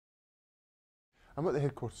I'm at the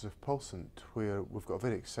headquarters of Pulsant, where we've got a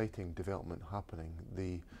very exciting development happening,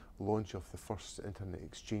 the launch of the first internet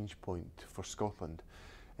exchange point for Scotland.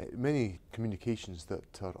 Many communications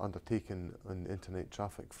that are undertaken on internet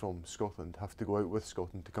traffic from Scotland have to go out with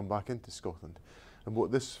Scotland to come back into Scotland. And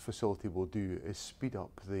what this facility will do is speed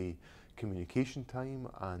up the communication time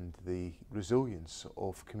and the resilience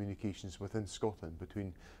of communications within Scotland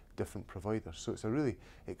between different providers. So it's a really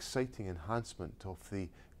exciting enhancement of the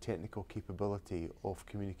technical capability of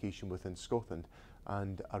communication within Scotland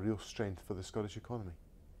and a real strength for the Scottish economy.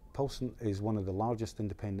 Pulsant is one of the largest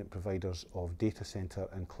independent providers of data centre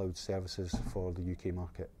and cloud services for the UK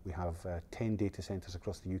market. We have 10 data centres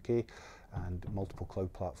across the UK and multiple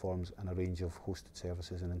cloud platforms and a range of hosted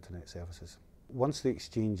services and internet services. Once the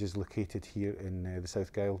exchange is located here in the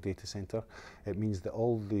South Gyle data centre, it means that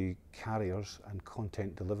all the carriers and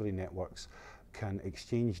content delivery networks can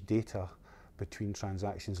exchange data between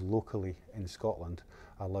transactions locally in Scotland,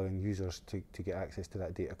 allowing users to get access to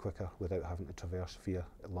that data quicker without having to traverse via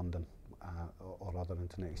London or other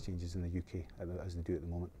internet exchanges in the UK as they do at the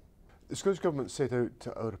moment. The Scottish Government set out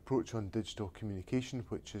our approach on digital communication,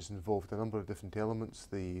 which has involved a number of different elements.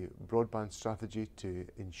 The broadband strategy to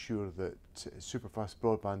ensure that superfast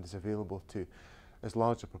broadband is available to as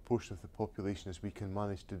large a proportion of the population as we can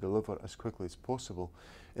manage to deliver as quickly as possible.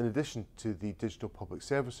 In addition to the digital public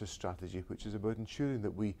services strategy, which is about ensuring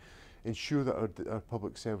that we ensure that our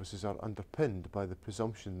public services are underpinned by the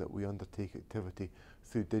presumption that we undertake activity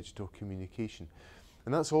through digital communication.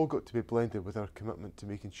 And that's all got to be blended with our commitment to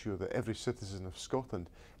making sure that every citizen of Scotland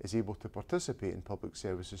is able to participate in public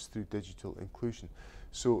services through digital inclusion.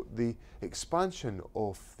 So the expansion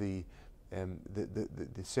of the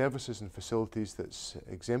services and facilities that's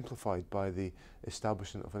exemplified by the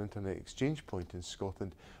establishment of an internet exchange point in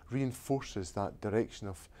Scotland reinforces that direction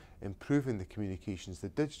of improving the communications, the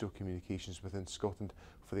digital communications within Scotland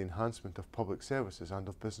for the enhancement of public services and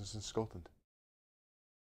of business in Scotland.